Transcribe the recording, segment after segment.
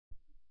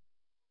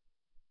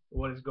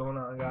What is going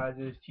on, guys?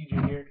 It's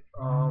TJ here.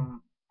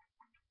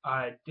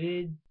 I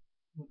did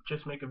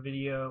just make a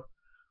video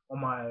on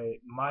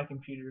my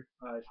computer.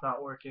 It's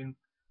not working.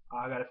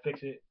 I gotta fix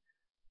it,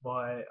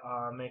 but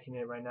I'm making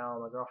it right now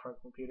on my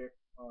girlfriend's computer.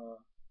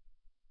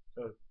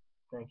 So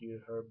thank you to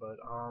her. But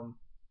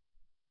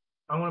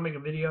I want to make a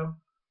video.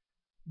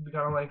 It'll be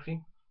kind of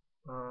lengthy.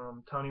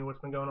 Telling you what's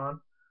been going on.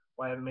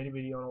 Why I haven't made a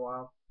video in a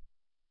while.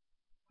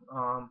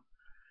 Um,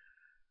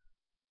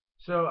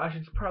 so I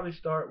should probably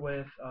start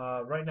with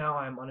right now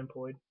I am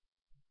unemployed.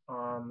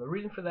 The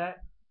reason for that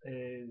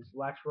is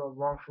Laxworld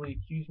wrongfully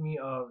accused me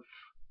of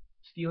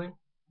stealing,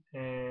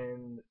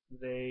 and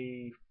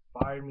they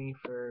fired me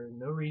for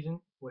no reason,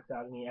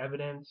 without any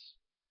evidence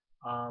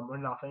or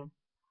nothing.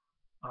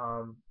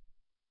 Um,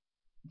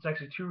 it's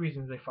actually two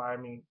reasons they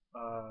fired me.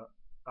 I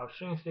was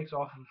stringing sticks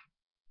off of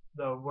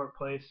the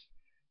workplace.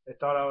 They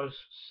thought I was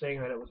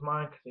saying that it was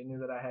mine because they knew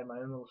that I had my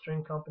own little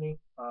string company.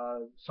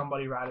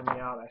 Somebody ratted me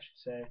out, I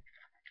should say.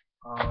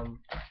 Um,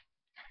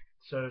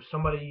 so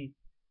somebody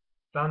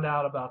found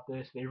out about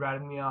this. They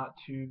ratted me out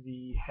to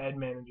the head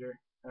manager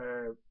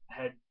or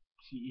head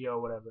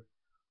CEO, whatever.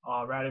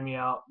 Ratted me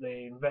out.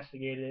 They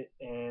investigated it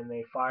and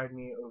they fired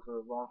me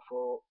over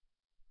wrongful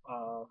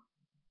uh,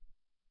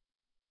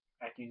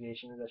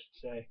 accusations, I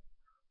should say.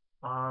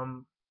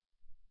 Um,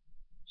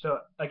 so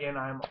again,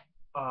 I'm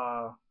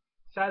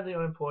sadly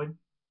unemployed.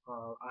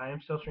 I am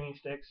still stringing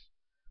sticks.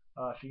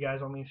 If you guys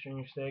want me to string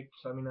your stick,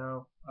 just let me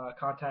know.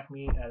 Contact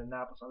me at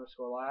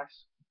Annapolis_lax.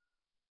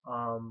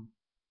 Um,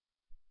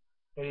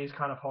 it is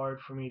kind of hard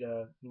for me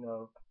to,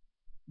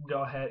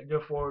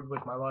 go forward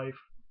with my life,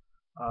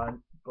 uh,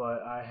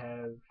 but I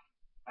have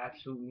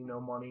absolutely no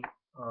money.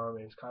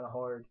 It's kind of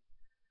hard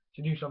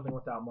to do something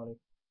without money.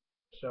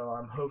 So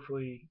I'm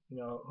hopefully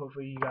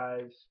you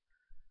guys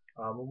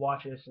will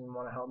watch this and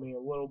want to help me a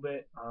little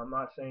bit. I'm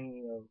not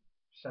saying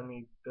send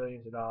me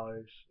billions of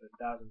dollars or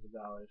thousands of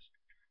dollars.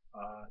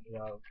 Uh, you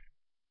know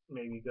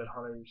maybe a good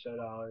 $100 or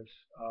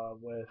so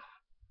with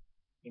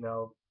you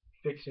know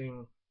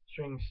fixing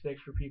string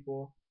sticks for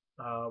people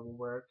will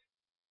work.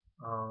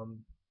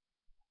 Um,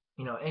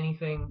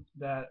 anything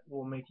that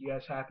will make you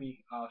guys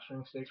happy.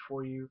 String sticks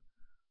for you.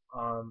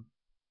 Um,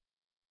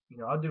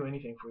 I'll do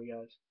anything for you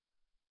guys.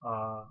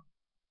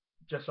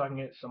 Just so I can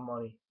get some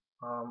money.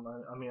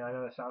 I mean, I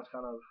know that sounds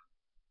kind of,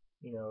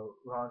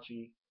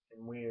 raunchy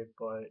and weird,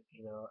 but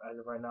as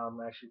of right now, I'm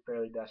actually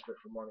fairly desperate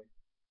for money.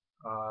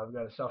 I've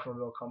got a cell phone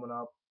bill coming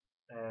up,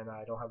 and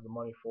I don't have the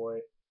money for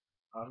it.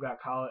 I've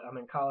got college. I'm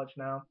in college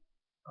now.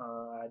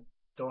 I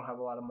don't have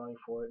a lot of money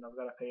for it, and I've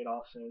got to pay it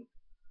off soon.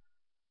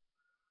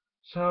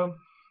 So,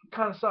 it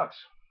kind of sucks.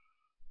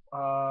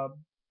 Uh,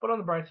 but on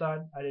the bright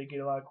side, I did get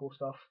a lot of cool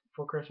stuff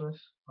for Christmas.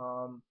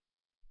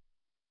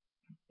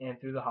 And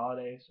through the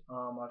holidays.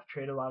 I've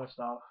traded a lot of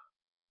stuff,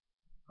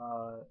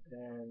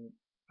 and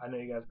I know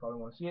you guys probably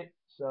want to see it.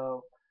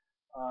 So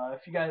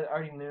if you guys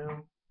already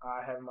knew,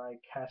 I have my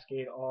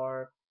Cascade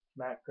R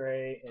matte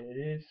gray, and it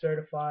is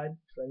certified.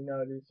 So you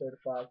know it is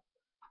certified.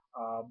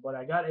 But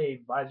I got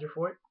a visor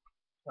for it.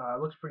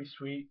 It looks pretty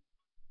sweet.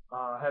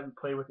 I haven't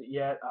played with it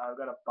yet. I've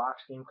got a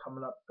box game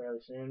coming up fairly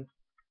soon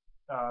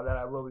that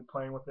I will be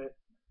playing with it.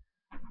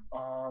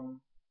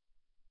 Um,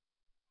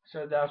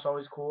 so that's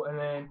always cool. And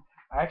then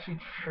I actually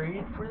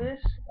traded for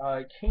this.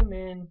 It came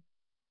in.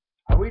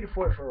 I waited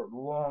for it for a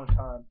long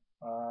time.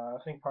 I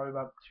think probably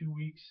about 2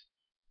 weeks.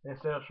 And it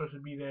said I was supposed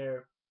to be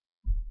there.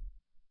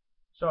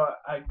 So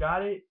I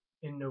got it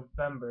in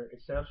November.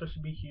 It said I was supposed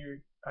to be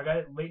here. I got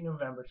it late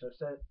November, so it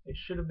said it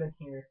should have been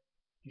here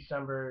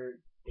December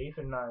 8th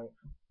or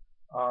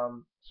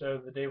 9th. So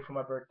the day before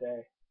my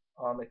birthday.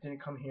 It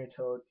didn't come here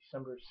till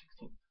December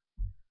 16th.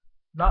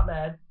 Not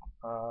mad.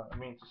 I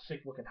mean, it's a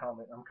sick looking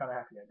helmet. I'm kind of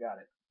happy I got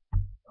it.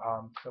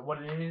 So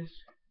what it is,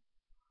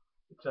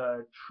 it's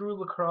a true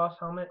lacrosse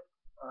helmet.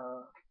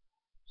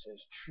 It says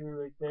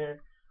true right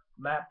there.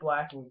 Matte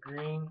black and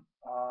green.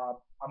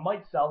 I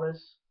might sell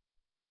this.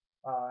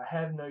 I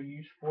have no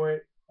use for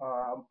it.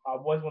 I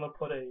was going to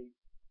put a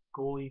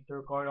goalie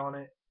throw card on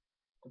it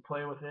to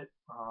play with it.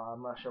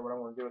 I'm not sure what I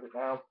want to do with it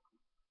now.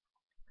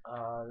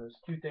 There's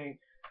two things.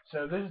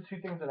 So those are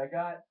two things that I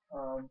got.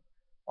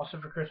 Also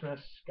for Christmas,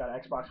 got an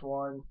Xbox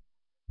One.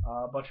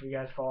 A bunch of you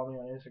guys follow me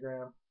on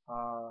Instagram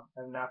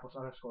at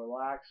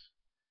Annapolis_lax.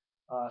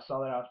 Saw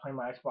that I was playing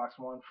my Xbox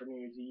One for New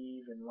Year's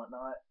Eve and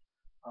whatnot.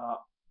 Uh,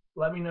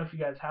 Let me know if you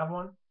guys have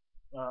one.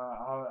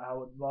 I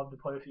would love to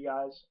play with you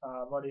guys.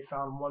 I've already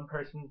found one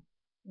person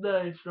that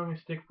I strung a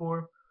stick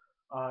for.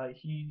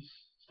 He's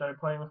started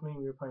playing with me.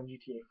 We were playing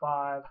GTA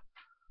 5.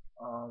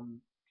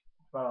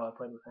 That's about all I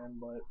played with him,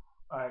 but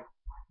I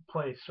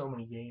play so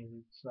many games,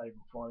 it's not even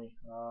funny.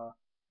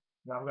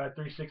 Now I've got a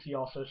 360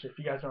 also, so if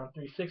you guys are on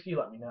 360,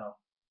 let me know.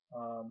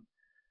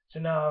 So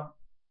now,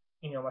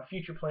 my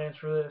future plans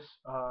for this,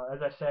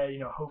 as I said,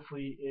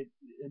 hopefully it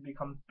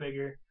becomes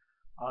bigger.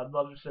 I'd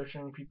love to start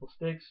showing people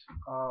sticks.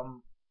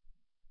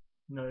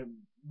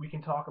 We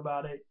can talk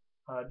about it.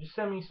 Just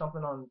send me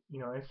something on,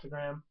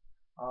 Instagram.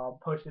 I'll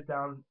post it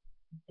down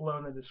below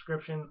in the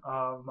description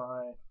of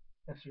my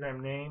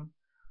Instagram name.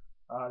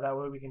 That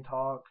way we can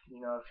talk.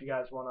 If you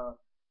guys wanna,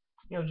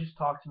 just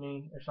talk to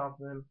me or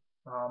something,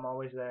 I'm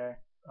always there.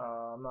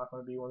 I'm not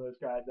gonna be one of those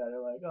guys that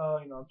are like, oh,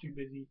 I'm too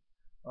busy.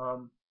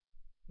 Um,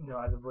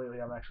 as of lately,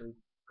 I'm actually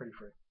pretty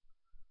free.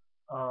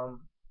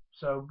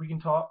 So we can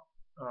talk.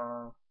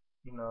 Uh,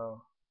 you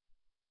know,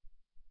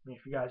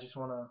 if you guys just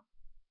wanna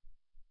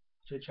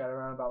chit chat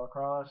around about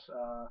lacrosse,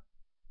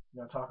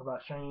 talk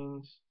about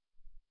streams,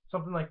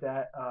 something like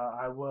that.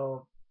 I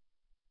will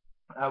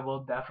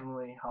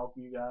definitely help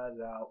you guys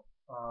out.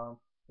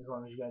 As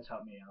long as you guys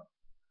help me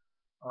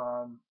out.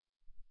 Um,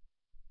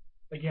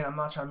 Again, I'm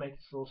not trying to make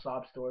this little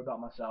sob story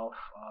about myself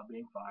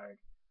being fired,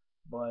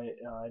 but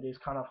it is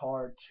kind of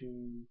hard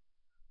to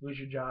lose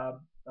your job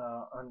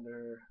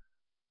under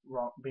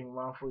being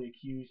wrongfully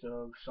accused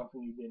of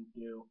something you didn't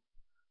do.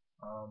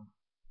 Um,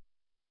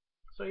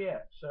 so yeah,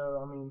 so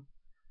I mean,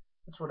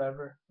 it's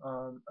whatever.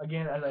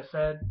 Again, as I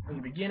said in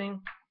the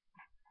beginning,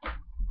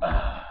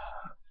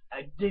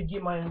 I did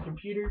get my own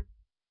computer,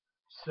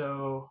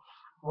 so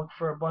look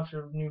for a bunch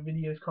of new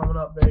videos coming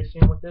up very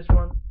soon with this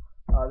one.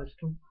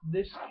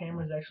 This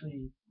camera is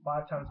actually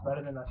 5 times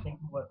better than I think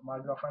what my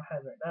girlfriend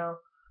has right now.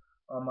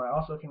 I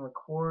also can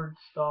record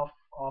stuff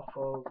off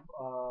of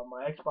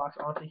my Xbox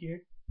onto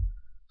here.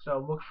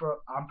 So look for.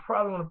 I'm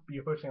probably going to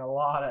be posting a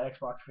lot of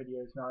Xbox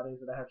videos nowadays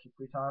that I have some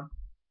free time.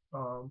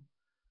 Um,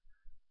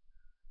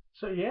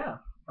 so yeah.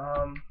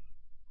 Um,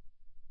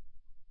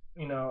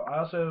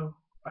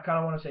 I kind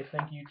of want to say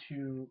thank you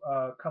to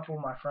a couple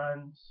of my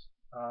friends.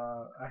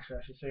 Actually,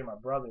 I should say my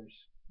brothers.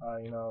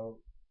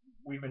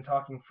 We've been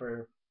talking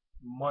for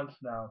months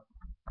now,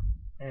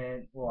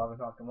 and well, I've been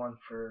talking to one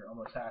for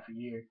almost half a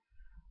year.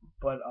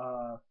 But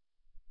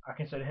I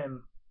consider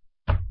him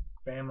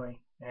family,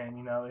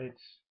 and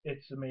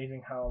it's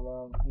amazing how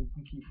long we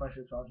can keep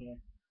friendships on here.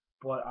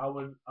 But I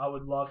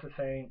would love to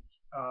thank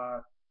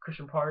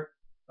Christian Park,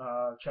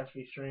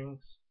 Chesapeake Strings,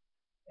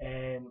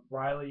 and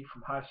Riley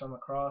from High Sun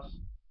Lacrosse.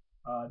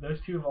 Those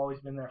two have always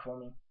been there for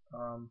me.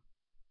 Um,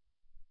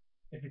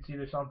 if it's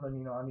either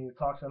something I need to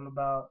talk to them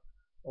about,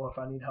 or if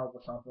I need help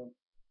with something,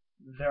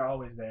 they're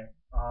always there.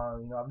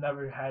 I've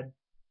never had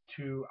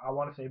two. I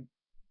want to say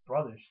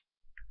brothers.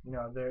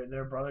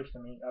 They're brothers to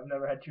me. I've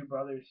never had two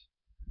brothers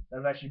that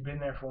have actually been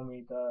there for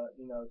me to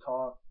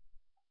talk.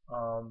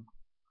 Um,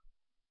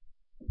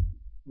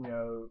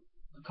 to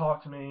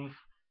talk to me.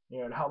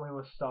 To help me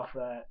with stuff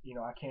that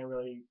I can't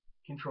really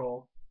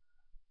control.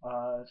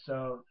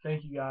 So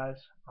thank you guys.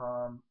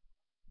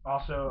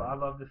 Also, I'd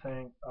love to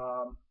thank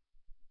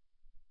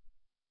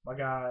my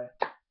guy.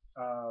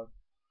 Uh,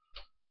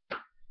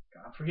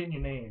 I'm forgetting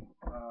your name.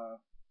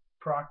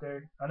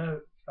 Proctor. I know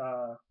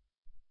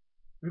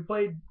we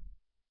played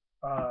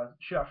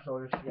Shot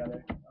Soldiers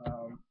together,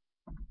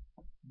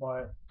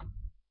 but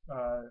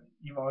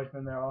you've always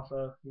been there.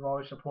 Also, you've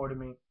always supported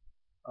me.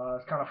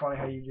 It's kind of funny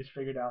how you just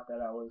figured out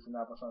that I was an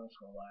Apple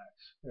underscore Lax,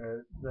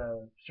 or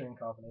the string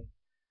company.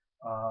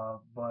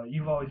 But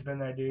you've always been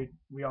there, dude.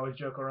 We always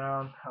joke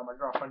around how my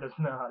girlfriend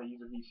doesn't know how to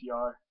use a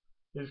VCR.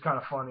 It's kind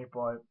of funny,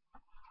 but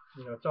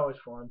it's always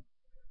fun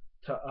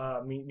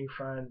to meet new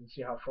friends and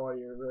see how far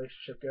your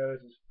relationship goes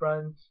as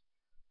friends.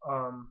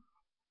 Um,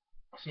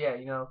 so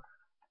yeah,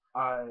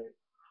 I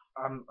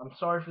I'm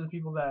sorry for the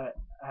people that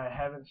I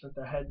haven't sent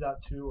their heads out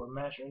to or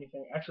mesh or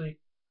anything. Actually,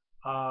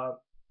 uh,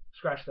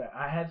 scratch that.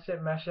 I had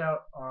sent mesh out.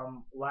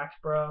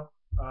 Laxbro,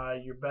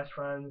 you're best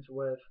friends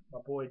with my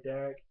boy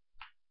Derek.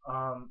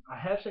 I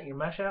have sent your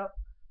mesh out.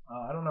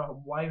 I don't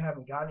know why you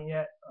haven't gotten it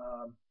yet.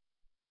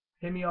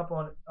 Hit me up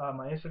on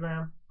my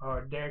Instagram,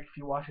 or Derek, if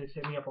you watch this,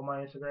 hit me up on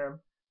my Instagram.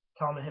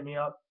 Tell him to hit me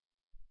up.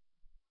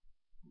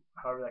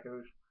 However that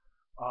goes.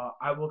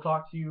 I will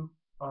talk to you.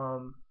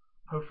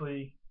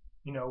 Hopefully,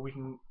 we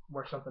can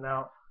work something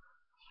out.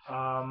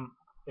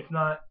 If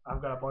not,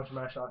 I've got a bunch of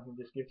mesh I can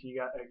just give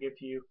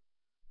to you.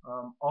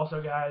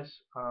 Also, guys,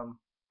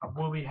 I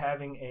will be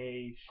having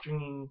a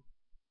stringing.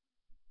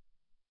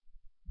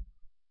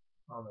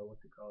 I don't know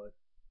what to call it.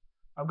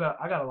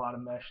 I got a lot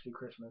of mesh through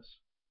Christmas.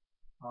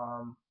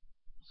 Um,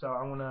 so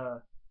I'm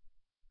gonna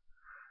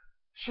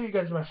show you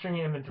guys my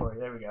stringing inventory.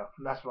 There we go.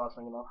 That's what I was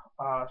thinking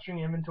of.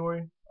 Stringing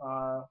inventory.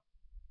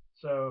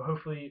 So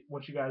hopefully,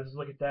 once you guys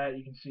look at that,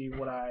 you can see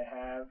what I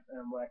have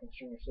and what I can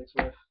string your sticks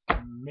with.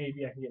 And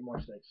maybe I can get more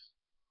sticks.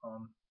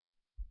 Um,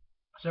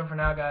 so for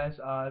now, guys,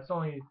 it's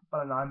only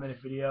about a 9-minute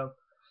video.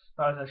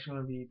 Thought it was actually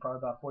going to be probably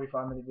about a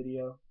 45-minute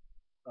video.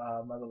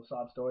 My little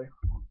sob story.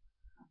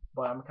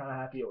 But I'm kind of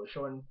happy it was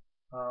shortened.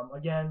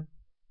 Again,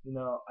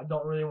 I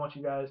don't really want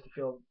you guys to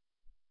feel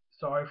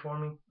sorry for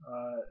me.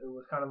 It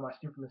was kind of my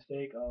stupid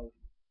mistake of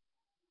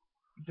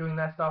doing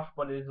that stuff,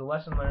 but it is a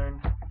lesson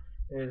learned.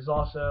 It is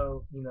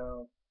also, it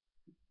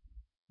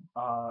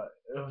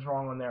was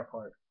wrong on their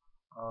part.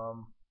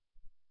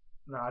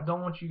 Now, I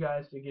don't want you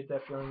guys to get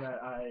that feeling that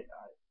I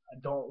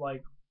don't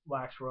like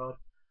Lax Road.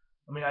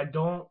 I mean, I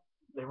don't.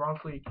 They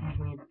wrongfully accused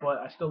me, but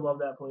I still love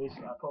that place.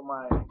 I put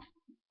my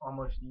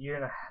almost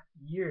year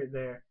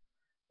there,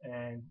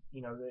 and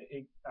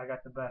I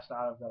got the best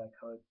out of that I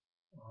could.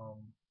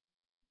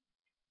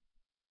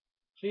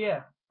 So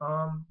yeah.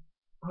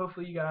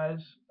 hopefully you guys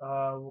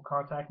will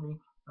contact me.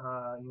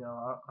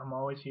 I'm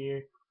always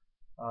here.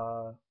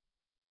 Uh,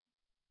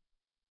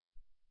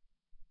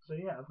 so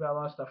yeah, I've got a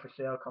lot of stuff for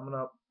sale coming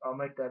up. I'll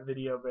make that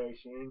video very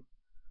soon.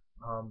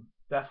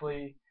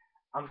 Definitely,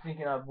 I'm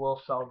thinking I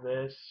will sell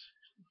this.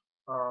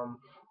 Um,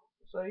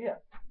 so yeah,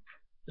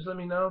 just let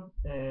me know,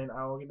 and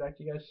I will get back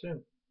to you guys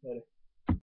soon. Later.